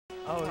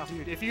Oh,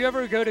 dude, if you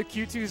ever go to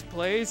Q2's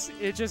place,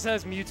 it just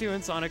has Mewtwo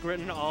and Sonic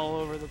written all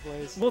over the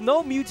place. Well,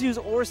 no Mewtwo's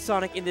or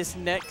Sonic in this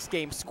next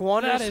game.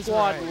 Squander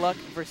Squad right. Luck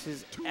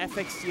versus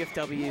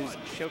FXCFW's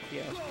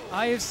Shokio.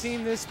 I have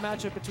seen this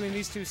matchup between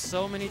these two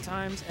so many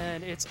times,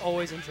 and it's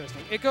always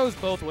interesting. It goes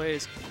both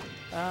ways.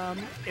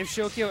 If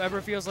Shokio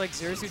ever feels like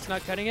Zero Suit's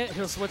not cutting it,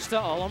 he'll switch to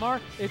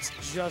Olimar. It's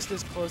just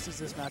as close as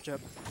this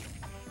matchup.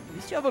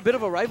 These two have a bit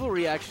of a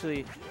rivalry,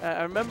 actually.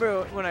 I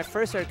remember when I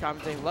first started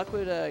commentating, Luck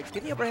would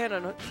get the upper hand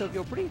on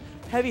Shokio pretty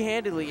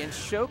heavy-handedly, and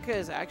Shoka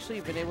has actually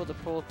been able to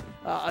pull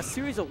a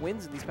series of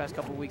wins in these past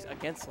couple of weeks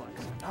against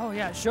Lux. Oh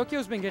yeah,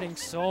 Shokio's been getting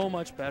so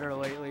much better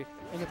lately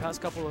in the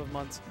past couple of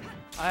months.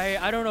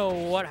 I don't know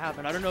what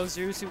happened. I don't know if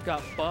Zero Suit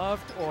got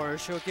buffed or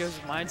Shokio's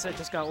mindset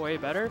just got way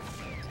better,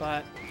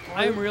 but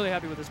I am really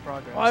happy with his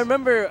progress. Well, I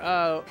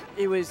remember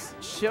it was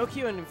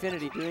Shokio and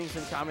Infinity doing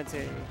some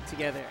commentary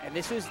together, and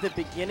this was the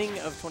beginning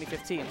of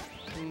 2015.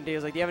 And he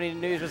was like, do you have any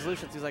New Year's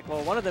resolutions? He's like,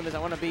 well, one of them is I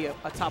want to be a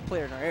top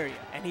player in our area.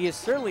 And he has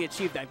certainly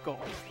achieved that goal.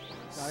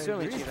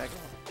 Certainly achieved that goal.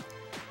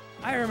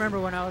 I remember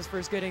when I was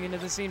first getting into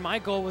the scene, my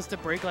goal was to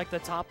break like the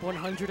top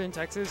 100 in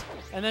Texas,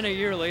 and then a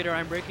year later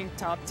I'm breaking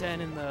top 10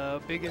 in the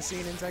biggest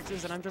scene in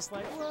Texas, and I'm just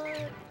like, what?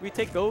 We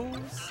take those?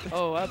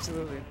 Oh,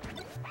 absolutely.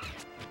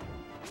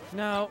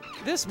 Now,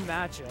 this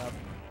matchup,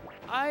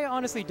 I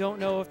honestly don't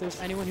know if there's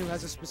anyone who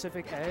has a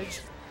specific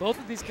edge. Both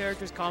of these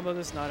characters combo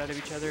the snot out of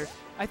each other.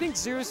 I think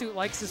Zero Suit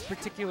likes this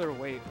particular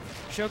weight.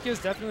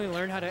 Shokio's definitely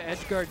learned how to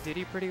edge guard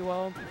Diddy pretty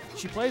well.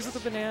 She plays with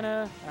the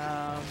banana.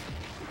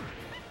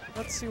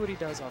 Let's see what he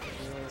does off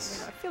of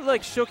this. I feel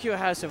like Shokio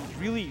has some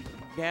really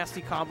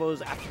nasty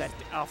combos after that,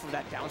 off of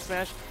that down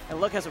smash, and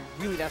Luck has some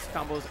really nasty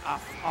combos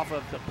off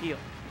of the peel.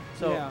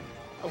 So yeah.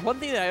 One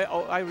thing that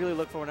I really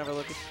look for whenever I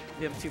look at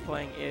them two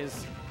playing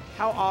is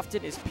how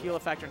often is peel a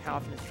factor and how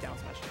often is down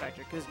smash a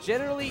factor. Because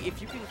generally,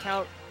 if you can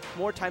count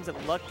more times that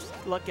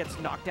Luck gets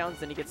knockdowns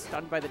than he gets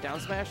stunned by the down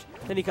smash,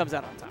 then he comes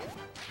out on top.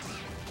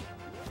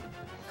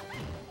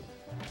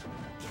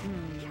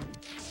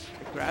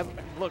 Grab,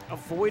 look,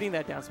 avoiding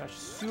that down smash,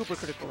 super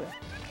critical there.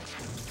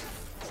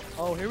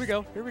 Oh, here we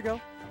go, here we go.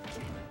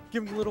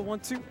 Give him a little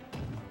 1-2.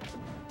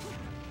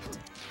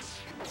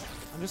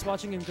 I'm just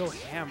watching him go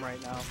ham right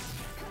now.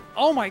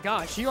 Oh my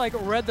gosh, he like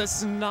read the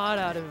snot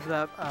out of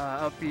that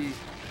up B.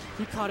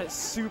 He caught it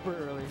super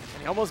early.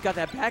 And he almost got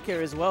that back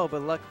air as well,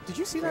 but Luck. Did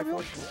you see that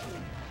real?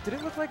 Did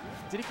it look like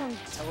Diddy Kong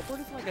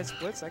teleported for like a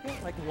split second,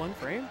 like 1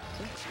 frame?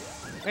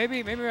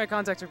 Maybe my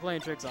contacts are playing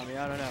tricks on me.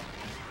 I don't know.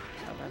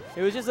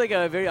 It was just like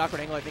a very awkward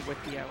angle, I think, with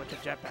the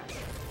jetpack.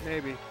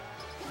 Maybe.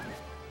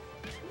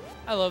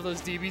 I love those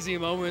DBZ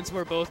moments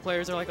where both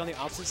players are like on the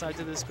opposite sides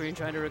of the screen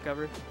trying to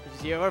recover.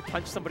 Did you ever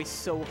punch somebody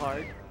so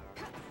hard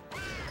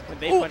when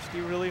they punched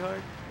you really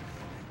hard?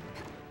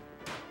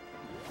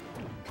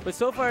 But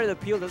so far, the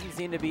peel doesn't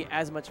seem to be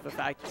as much of a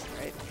factor,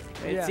 right?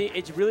 Yeah.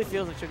 It really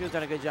feels like Shokio's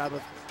done a good job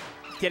of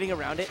getting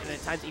around it and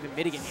at times even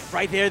mitigating it.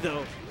 Right there,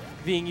 though,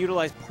 being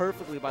utilized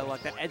perfectly by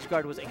Luck. That edge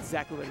guard was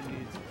exactly what he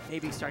needed.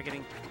 Maybe start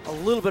getting a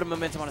little bit of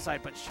momentum on his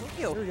side. But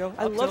Shokio,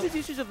 I love his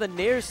usage of the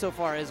nairs so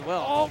far as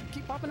well. Oh,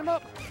 keep popping him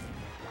up.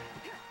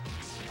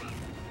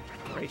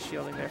 Great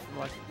shielding there from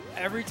Luck.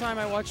 Every time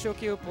I watch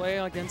Shokio play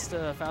against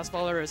a fast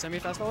faller or a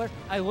semi-fast faller,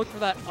 I look for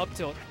that up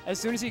tilt. As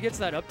soon as he gets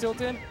that up tilt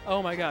in,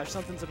 oh my gosh,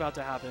 something's about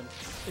to happen.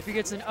 If he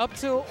gets an up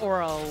tilt or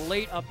a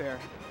late up air,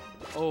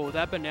 oh,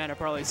 that banana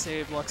probably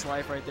saved Luck's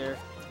life right there.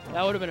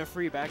 That would have been a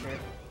free back air.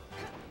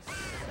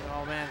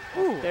 Oh man,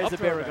 ooh, there's the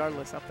bear back.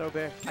 regardless, up throw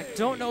bear. I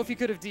don't know if he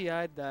could have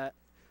DI'd that,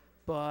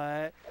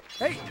 but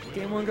hey,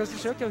 game 1 goes to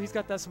Shokio. He's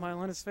got that smile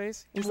on his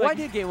face. Why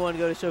did game 1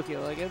 go to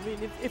Shokio? Like, I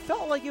mean, it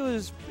felt like it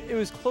was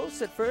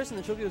close at first,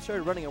 and then Shokio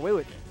started running away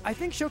with it. I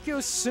think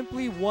Shokio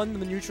simply won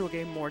the neutral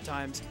game more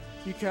times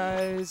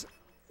because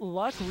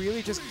Luck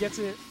really just gets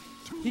it.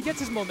 He gets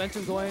his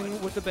momentum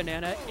going with the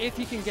banana if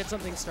he can get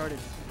something started.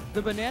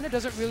 The banana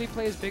doesn't really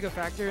play as big a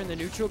factor in the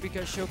neutral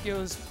because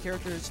Shokio's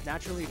character is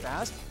naturally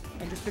fast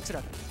and just picks it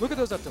up. Look at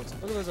those up tilts.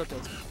 Look at those up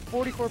tilts.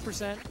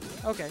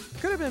 44%. Okay.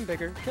 Could have been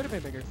bigger. Could have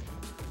been bigger.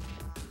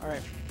 All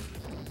right.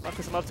 Luck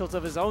with some up tilts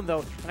of his own,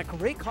 though, and a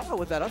great call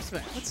with that up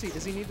smash. Let's see.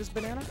 Does he need this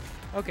banana?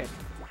 Okay.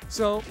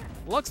 So,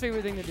 Luck's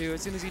favorite thing to do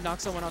as soon as he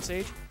knocks someone off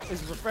stage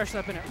is refresh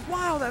that banana.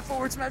 Wow, that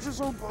forward smash is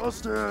so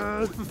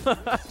busted!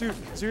 Dude,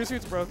 Zero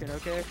Suit's broken,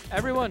 okay?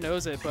 Everyone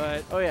knows it,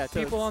 but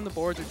people on the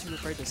boards are too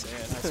afraid to say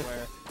it, I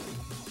swear.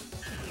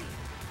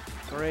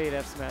 Great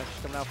F smash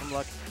coming out from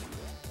Luck.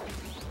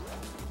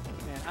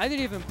 Man, I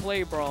didn't even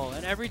play Brawl,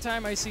 and every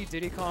time I see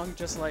Diddy Kong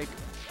just like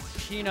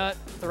peanut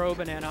throw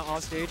banana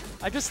off stage,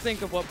 I just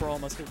think of what Brawl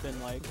must have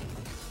been like.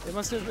 It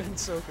must have been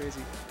so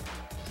crazy.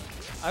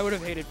 I would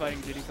have hated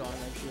fighting Diddy Kong,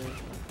 actually.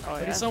 Oh,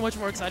 but he's so much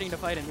more exciting to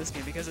fight in this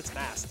game because it's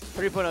fast.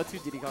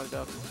 3.02 Diddy Kong,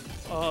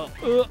 though.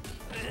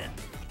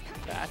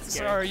 That's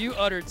scary. Sorry, you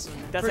uttered some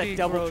pretty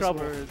double trouble.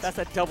 Words. That's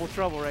a double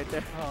trouble right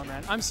there. Oh,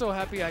 man. I'm so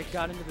happy I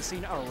got into the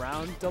scene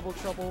around double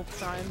trouble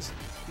times.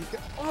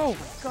 Oh,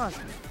 my gosh.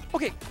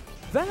 Okay,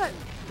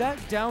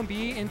 That down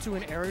B into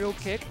an aerial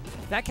kick,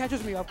 that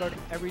catches me off guard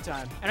every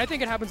time. And I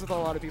think it happens with a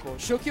lot of people.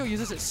 Shokio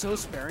uses it so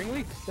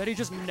sparingly that he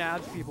just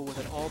nabs people with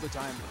it all the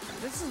time.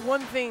 This is one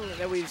thing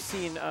that we've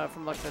seen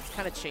from Lux that's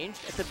kind of changed.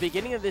 At the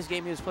beginning of this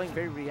game, he was playing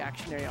very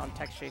reactionary on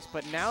tech chase,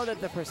 but now that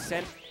the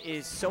percent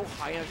is so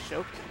high on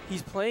Shok,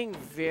 he's playing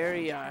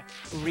very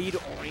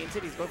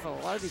read-oriented. He's going for a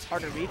lot of these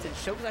harder reads, and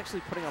Shok is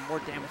actually putting on more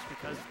damage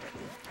because of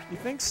it. You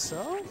think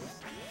so?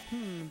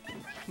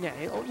 Yeah,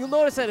 you'll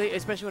notice that,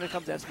 especially when it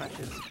comes to S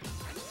smashes.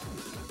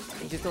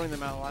 He's just throwing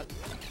them out a lot.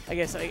 I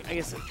guess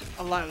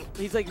a lot.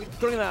 He's like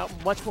throwing them out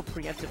much more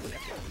preemptively.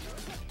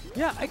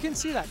 Yeah, I can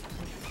see that.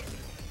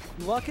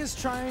 Luck is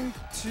trying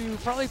to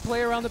probably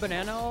play around the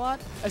banana a lot.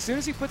 As soon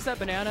as he puts that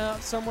banana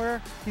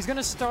somewhere, he's going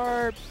to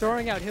start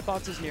throwing out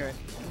hitboxes near it.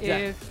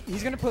 Exactly.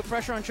 He's going to put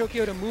pressure on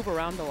Shokio to move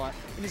around a lot,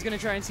 and he's going to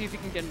try and see if he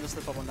can get him to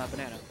slip up on that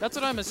banana. That's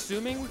what I'm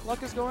assuming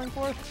Luck is going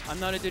for. I'm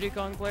not a Diddy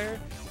Kong player.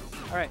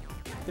 All right,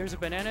 there's a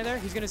banana there.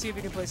 He's going to see if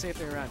he can play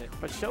safely around it.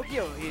 But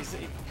Shokio, he's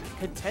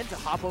content to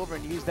hop over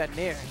and use that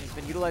nair. He's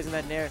been utilizing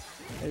that nair.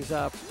 There's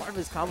part of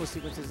his combo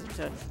sequences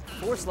to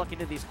force Luck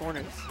into these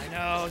corners. I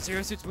know,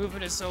 Zero Suit's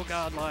movement is so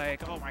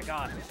godlike. Oh my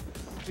god.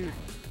 Dude,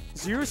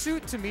 Zero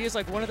Suit to me is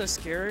like one of the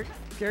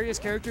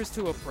scariest characters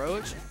to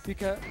approach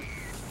because...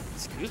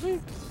 Excuse me?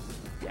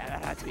 Yeah,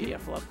 that had to be a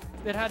flip.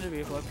 It had to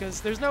be a flip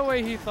because there's no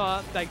way he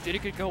thought like Diddy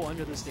could go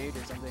under the stage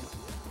or something.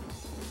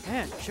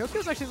 Man,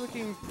 Shokio's actually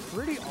looking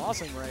pretty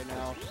awesome right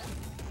now.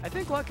 I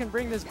think Luck can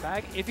bring this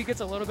back if he gets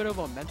a little bit of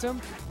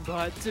momentum,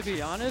 but to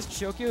be honest,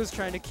 Shokio's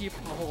trying to keep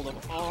a hold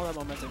of all that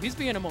momentum. He's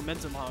being a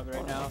momentum hog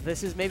right now.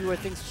 This is maybe where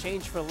things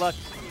change for Luck.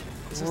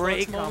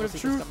 Great combo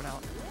sequence coming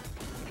out.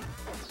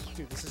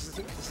 Dude, this is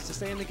to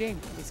stay in the game.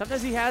 I mean,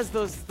 sometimes he has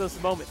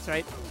those moments,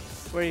 right?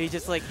 Where he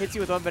just like hits you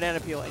with one banana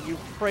peel and you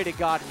pray to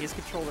God his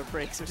controller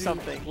breaks or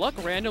something. Luck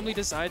randomly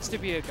decides to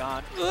be a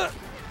god. Ugh.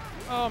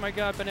 Oh my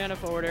god, banana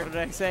forwarder. What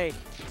did I say?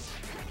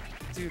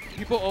 Dude,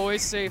 people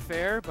always say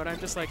fair, but I'm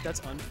just like, that's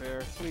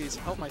unfair. Please,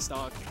 help my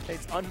stock.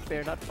 It's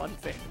unfair, not fun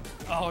fair.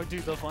 Oh,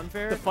 dude, the fun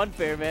fair? The fun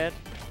fair, man.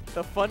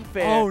 The fun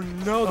fair. Oh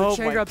no, the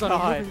chain grab's on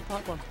a moving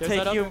platform.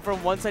 Take you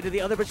from one side to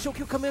the other, but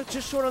Shokio coming out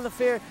just short on the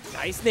fair.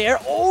 Nice there.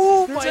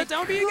 Oh my god. There's that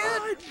down B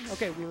again.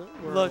 Okay,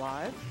 we're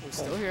alive. We're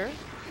still here.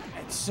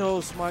 And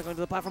so smart going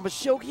to the platform, but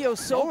Shokio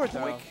so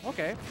quick.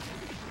 Okay.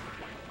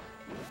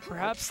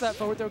 Perhaps that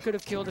forward throw could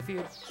have killed if he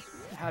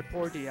had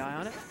poor DI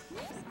on it.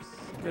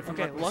 Good for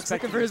okay, Luck's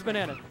looking for his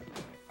banana.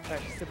 All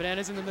right, the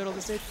banana's in the middle of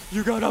the stage.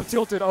 You got up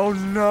tilted. Oh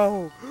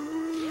no.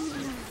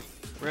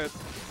 Rip.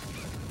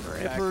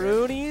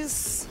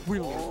 Ripperoonies.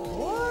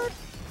 What?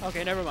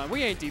 Okay, never mind.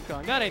 We ain't Deep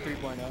Kong. That ain't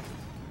 3.0.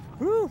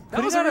 Woo.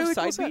 That was a really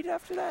cool side beat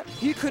after that?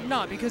 He could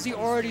not because he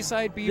already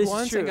side beat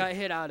once and got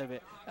hit out of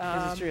it.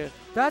 This is true.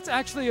 That's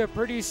actually a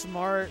pretty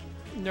smart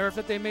nerf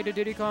that they made to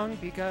Diddy Kong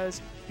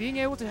because being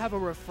able to have a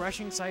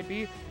refreshing side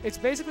B, it's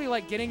basically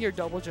like getting your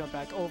double jump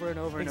back over and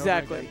over and over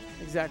again.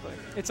 Exactly.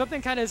 It's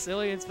something kind of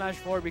silly in Smash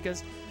 4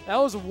 because that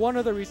was one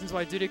of the reasons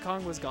why Diddy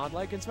Kong was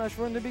godlike in Smash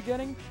 4 in the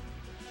beginning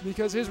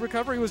because his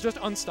recovery was just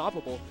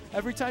unstoppable.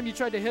 Every time you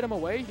tried to hit him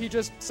away, he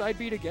just side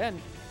beat again.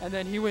 And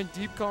then he went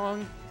Deep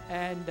Kong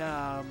and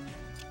the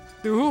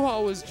hoo-ha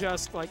was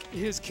just like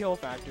his kill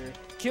factor.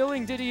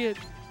 Killing Diddy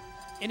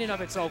in and of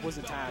itself was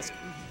a task.